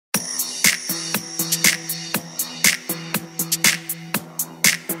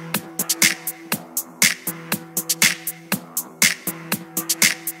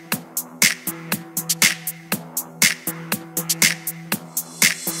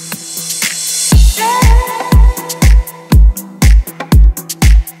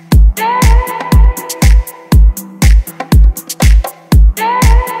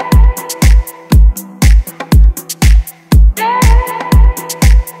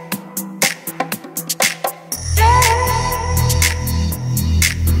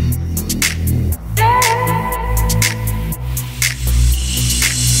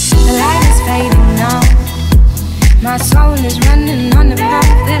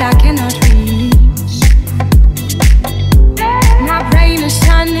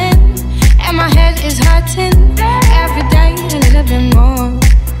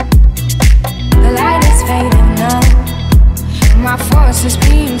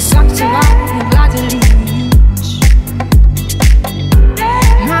sucked by the bloody leech.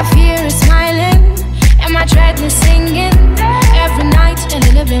 My fear is smiling and my dread is singing every night a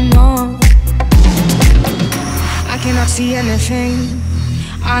little bit more. I cannot see anything,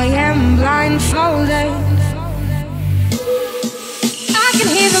 I am blindfolded. I can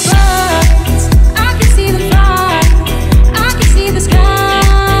hear the birds, I can see them fly, I can see the sky.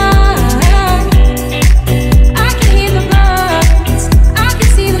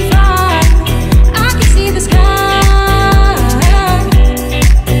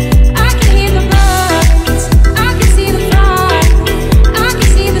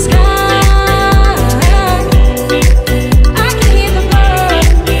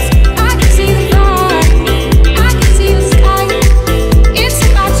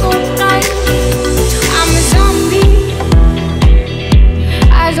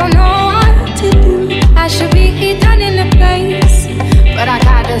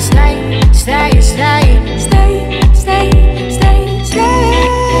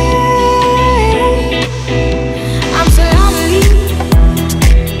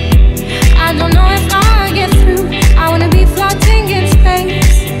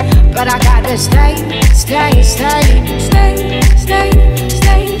 Stay, stay, stay, stay, stay.